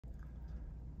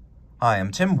Hi,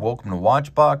 I'm Tim. Welcome to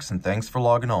Watchbox, and thanks for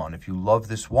logging on. If you love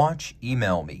this watch,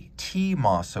 email me,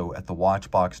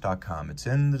 tmosso@thewatchbox.com. It's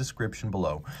in the description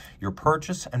below. Your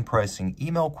purchase and pricing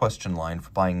email question line for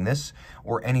buying this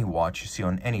or any watch you see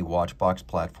on any Watchbox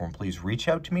platform. Please reach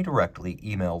out to me directly.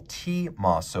 Email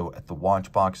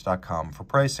tmosso@thewatchbox.com for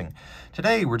pricing.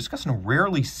 Today, we're discussing a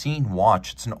rarely seen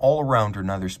watch. It's an all-arounder,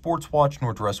 neither sports watch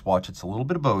nor dress watch. It's a little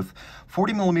bit of both.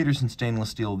 40 millimeters in stainless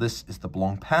steel. This is the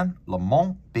Blancpain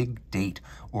Leman Big Date,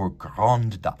 or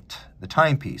Grande Date. The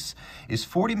timepiece is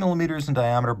 40 millimeters in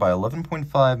diameter by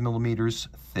 11.5 millimeters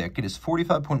thick. It is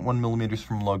 45.1 millimeters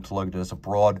from lug to lug. It has a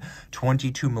broad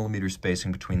 22 millimeter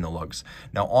spacing between the lugs.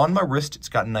 Now on my wrist, it's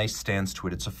got a nice stance to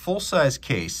it. It's a full-size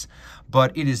case,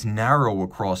 but it is narrow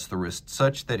across the wrist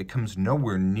such that it comes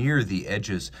nowhere near the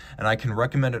edges, and I can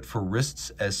recommend it for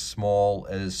wrists as small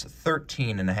as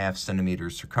 13.5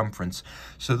 centimeters circumference.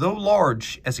 So though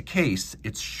large as a case,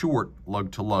 it's short lug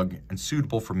to lug and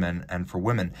suitable for men and for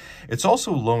women. It's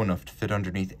also low enough to fit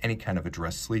underneath any kind of a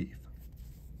dress sleeve.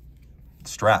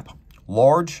 Strap.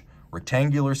 Large,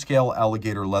 rectangular scale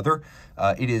alligator leather.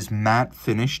 It is matte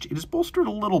finished. It is bolstered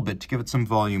a little bit to give it some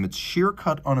volume. It's sheer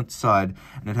cut on its side,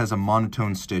 and it has a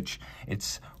monotone stitch.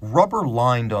 It's rubber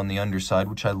lined on the underside,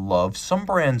 which I love. Some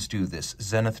brands do this.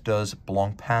 Zenith does,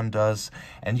 Blancpain does,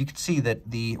 and you can see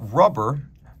that the rubber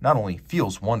not only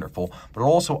feels wonderful, but it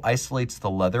also isolates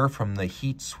the leather from the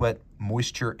heat, sweat,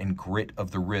 moisture, and grit of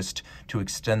the wrist to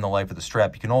extend the life of the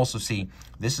strap. You can also see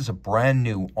this is a brand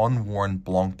new, unworn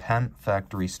Blancpain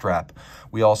factory strap.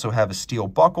 We also have a steel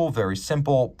buckle, very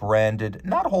simple, branded,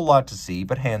 not a whole lot to see,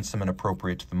 but handsome and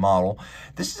appropriate to the model.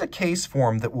 This is a case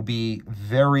form that will be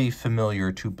very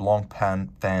familiar to Blancpain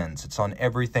fans. It's on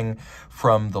everything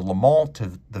from the Le Mans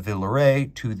to the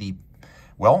Villeret to the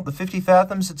the 50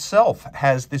 Fathoms itself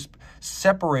has this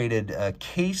separated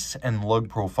case and lug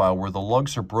profile where the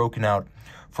lugs are broken out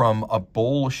from a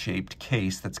bowl-shaped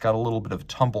case that's got a little bit of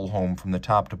tumble home from the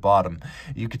top to bottom.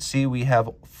 You can see we have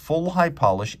full high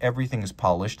polish. Everything is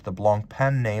polished. The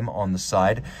Blancpain name on the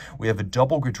side. We have a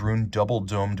double gadroon, double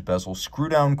domed bezel,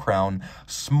 screw-down crown,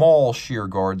 small shear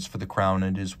guards for the crown,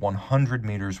 and it is 100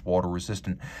 meters water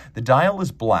resistant. The dial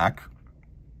is black,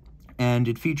 and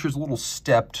it features a little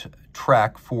stepped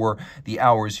track for the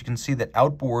hours. You can see that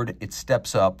outboard, it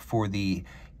steps up for the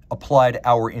applied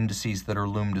hour indices that are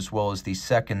loomed, as well as the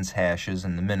seconds hashes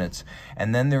and the minutes.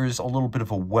 And then there's a little bit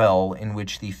of a well in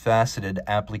which the faceted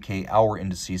applique hour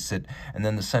indices sit, and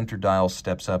then the center dial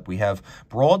steps up. We have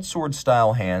broadsword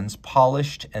style hands,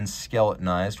 polished and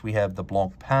skeletonized. We have the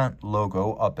Blancpain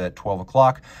logo up at 12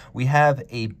 o'clock. We have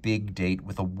a big date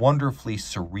with a wonderfully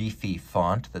serif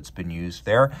font that's been used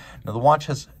there. Now the watch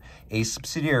has a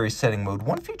subsidiary setting mode.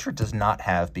 One feature it does not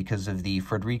have because of the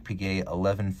Frédéric Piguet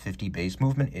 1150 base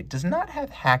movement. It does not have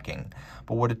hacking,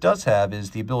 but what it does have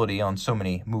is the ability on so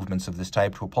many movements of this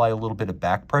type to apply a little bit of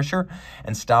back pressure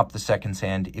and stop the seconds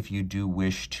hand if you do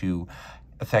wish to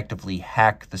effectively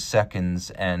hack the seconds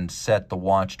and set the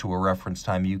watch to a reference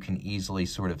time. You can easily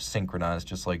sort of synchronize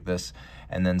just like this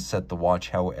and then set the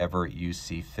watch however you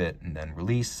see fit, and then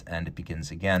release, and it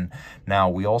begins again. Now,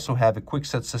 we also have a quick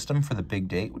set system for the big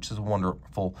date, which is a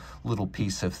wonderful little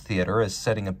piece of theater, as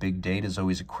setting a big date is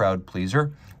always a crowd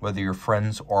pleaser, whether your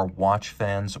friends are watch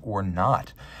fans or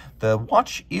not. The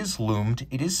watch is loomed,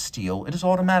 it is steel, it is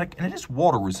automatic, and it is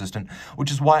water resistant,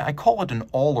 which is why I call it an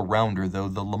all-arounder, though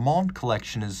the Le Mans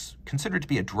collection is considered to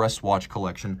be a dress watch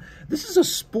collection. This is a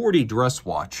sporty dress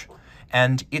watch,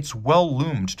 and it's well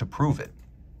loomed to prove it.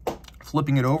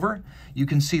 Flipping it over, you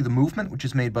can see the movement, which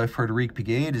is made by Frédéric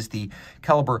Piguet. It is the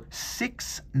caliber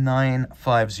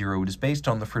 6950. It is based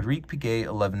on the Frédéric Piguet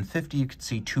 1150. You can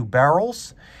see two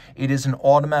barrels. It is an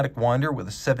automatic winder with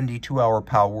a 72-hour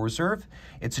power reserve.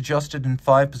 It's adjusted in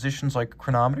 5 positions like a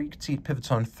chronometer. You can see it pivots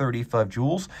on 35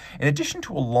 joules. In addition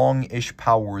to a long-ish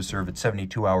power reserve at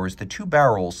 72 hours, the two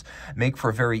barrels make for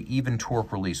a very even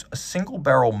torque release. A single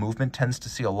barrel movement tends to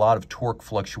see a lot of torque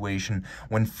fluctuation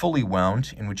when fully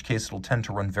wound, in which case it'll tend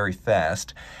to run very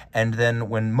fast. And then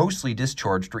when mostly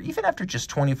discharged, or even after just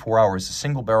 24 hours, a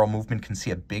single barrel movement can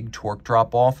see a big torque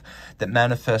drop-off that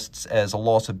manifests as a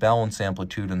loss of balance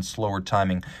amplitude and slower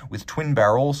timing. With twin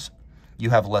barrels,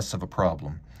 you have less of a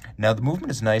problem. Now, the movement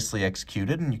is nicely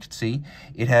executed, and you can see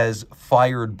it has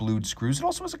fired blued screws. It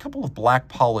also has a couple of black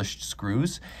polished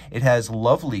screws. It has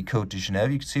lovely Côte de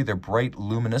Genève. You can see they're bright,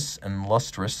 luminous, and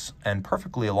lustrous, and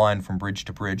perfectly aligned from bridge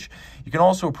to bridge. You can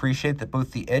also appreciate that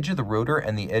both the edge of the rotor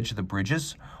and the edge of the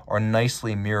bridges are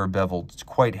nicely mirror beveled. It's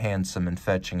quite handsome and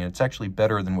fetching, and it's actually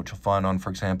better than what you'll find on, for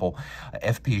example,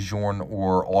 FP Journe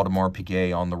or Audemars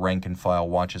Piguet on the rank and file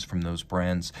watches from those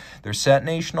brands. There's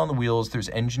satination on the wheels, there's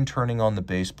engine turning on the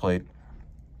base faceplate.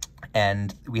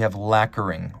 And we have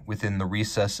lacquering within the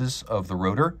recesses of the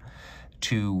rotor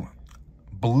to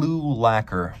blue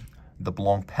lacquer the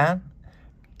Blancpain,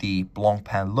 the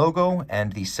Blancpain logo,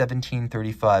 and the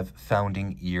 1735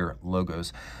 founding year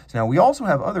logos. So now we also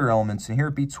have other elements in here.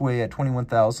 It beats away at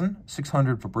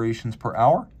 21,600 vibrations per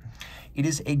hour. It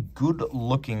is a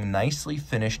good-looking, nicely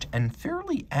finished, and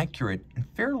fairly accurate and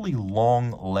fairly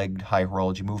long-legged high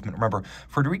horology movement. Remember,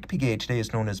 Frederic Piguet today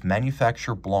is known as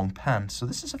Manufacturer Blancpain, so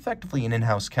this is effectively an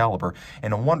in-house caliber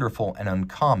and a wonderful and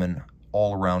uncommon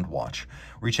all-around watch.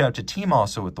 Reach out to Team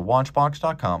Mosso at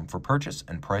thewatchbox.com for purchase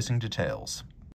and pricing details.